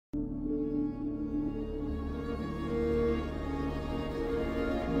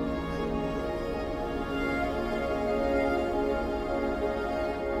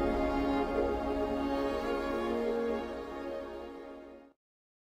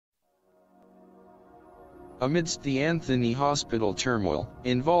Amidst the Anthony Hospital turmoil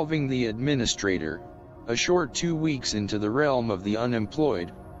involving the administrator, a short 2 weeks into the realm of the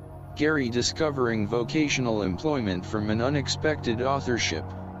unemployed, Gary discovering vocational employment from an unexpected authorship,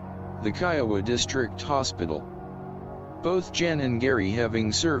 the Kiowa District Hospital. Both Jen and Gary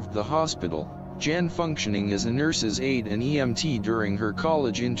having served the hospital, Jen functioning as a nurse's aide and EMT during her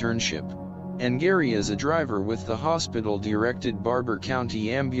college internship, and Gary as a driver with the hospital-directed Barber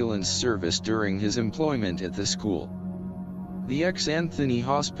County Ambulance Service during his employment at the school. The ex-Anthony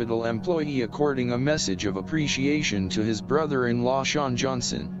Hospital employee according a message of appreciation to his brother-in-law Sean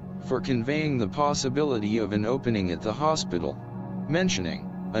Johnson, for conveying the possibility of an opening at the hospital, mentioning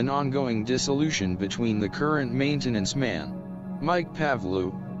an ongoing dissolution between the current maintenance man, Mike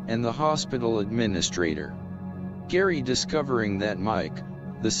Pavlou, and the hospital administrator. Gary discovering that Mike,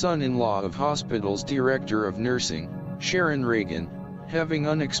 the son-in-law of hospital's director of nursing, Sharon Reagan, having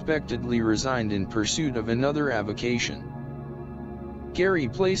unexpectedly resigned in pursuit of another avocation. Gary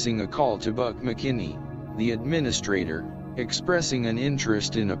placing a call to Buck McKinney, the administrator, expressing an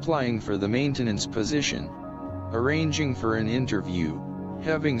interest in applying for the maintenance position, arranging for an interview,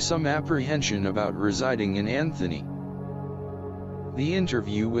 having some apprehension about residing in Anthony. The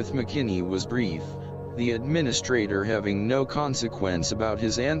interview with McKinney was brief, the administrator having no consequence about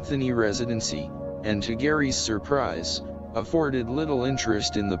his Anthony residency, and to Gary's surprise, afforded little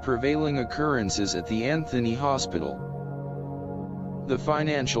interest in the prevailing occurrences at the Anthony Hospital. The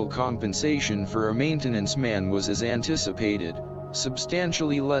financial compensation for a maintenance man was as anticipated,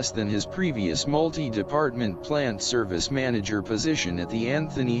 substantially less than his previous multi-department plant service manager position at the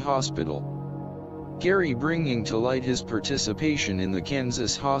Anthony Hospital. Gary bringing to light his participation in the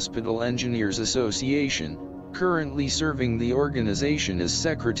Kansas Hospital Engineers Association, currently serving the organization as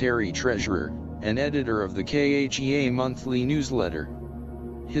secretary-treasurer, and editor of the KHEA monthly newsletter.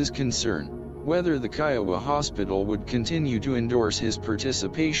 His concern, whether the Kiowa Hospital would continue to endorse his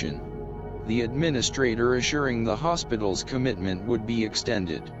participation, the administrator assuring the hospital's commitment would be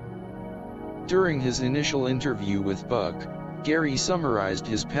extended. During his initial interview with Buck, Gary summarized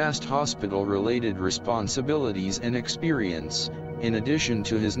his past hospital-related responsibilities and experience. In addition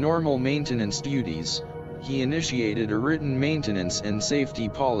to his normal maintenance duties, he initiated a written maintenance and safety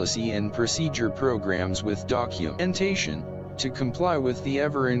policy and procedure programs with documentation, to comply with the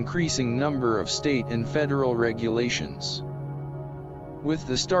ever-increasing number of state and federal regulations. With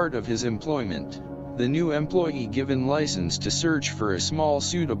the start of his employment, the new employee given license to search for a small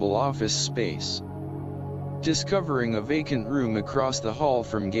suitable office space. Discovering a vacant room across the hall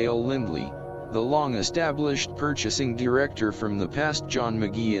from Gail Lindley, the long-established purchasing director from the past John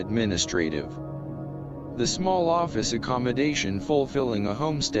McGee Administrative. The small office accommodation fulfilling a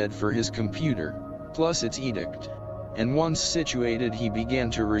homestead for his computer, plus its edict, and once situated he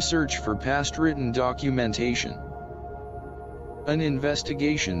began to research for past written documentation. An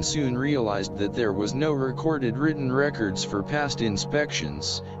investigation soon realized that there was no recorded written records for past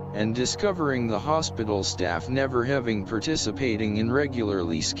inspections, and discovering the hospital staff never having participating in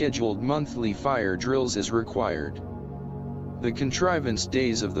regularly scheduled monthly fire drills as required. The contrivance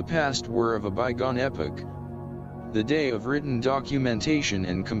days of the past were of a bygone epoch. The day of written documentation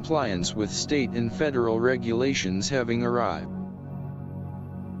and compliance with state and federal regulations having arrived.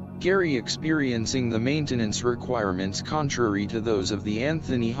 Gary experiencing the maintenance requirements contrary to those of the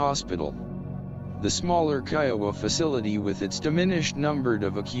Anthony Hospital. The smaller Kiowa facility with its diminished number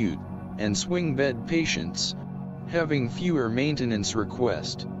of acute and swing bed patients, having fewer maintenance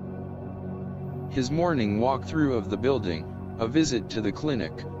requests. His morning walkthrough of the building, a visit to the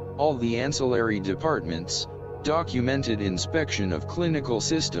clinic, all the ancillary departments, documented inspection of clinical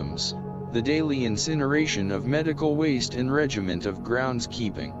systems, the daily incineration of medical waste and regiment of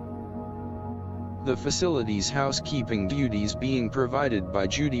groundskeeping. The facility's housekeeping duties being provided by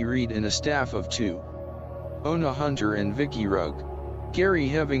Judy Reed and a staff of 2. Ona Hunter and Vicky Rugg. Gary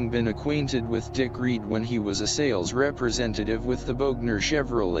having been acquainted with Dick Reed when he was a sales representative with the Bogner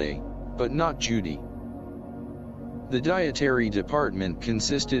Chevrolet, but not Judy. The dietary department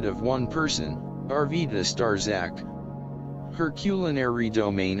consisted of one person, Arvita Starzak. Her culinary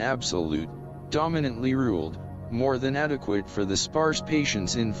domain absolute, dominantly ruled, more than adequate for the sparse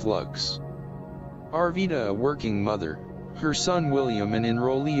patients' influx. Arvita a working mother, her son William an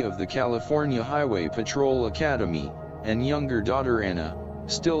enrollee of the California Highway Patrol Academy, and younger daughter Anna,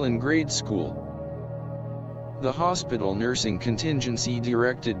 still in grade school. The hospital nursing contingency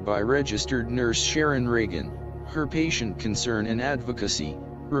directed by registered nurse Sharon Reagan, her patient concern and advocacy,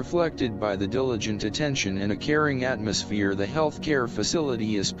 reflected by the diligent attention and a caring atmosphere the healthcare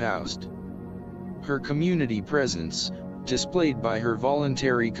facility espoused. Her community presence, displayed by her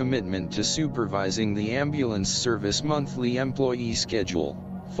voluntary commitment to supervising the ambulance service monthly employee schedule,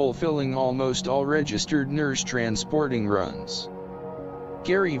 fulfilling almost all registered nurse transporting runs.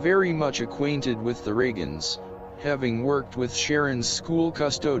 Gary, very much acquainted with the Reagans, having worked with Sharon's school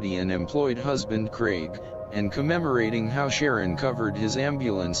custodian-employed husband Craig, and commemorating how Sharon covered his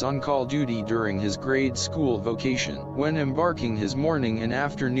ambulance on-call duty during his grade school vocation when embarking his morning and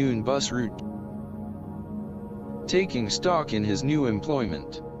afternoon bus route. Taking stock in his new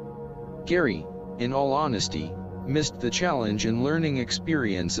employment, Gary, in all honesty, missed the challenge and learning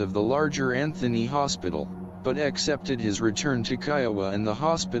experience of the larger Anthony Hospital, but accepted his return to Kiowa and the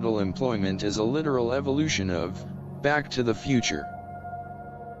hospital employment as a literal evolution of Back to the Future.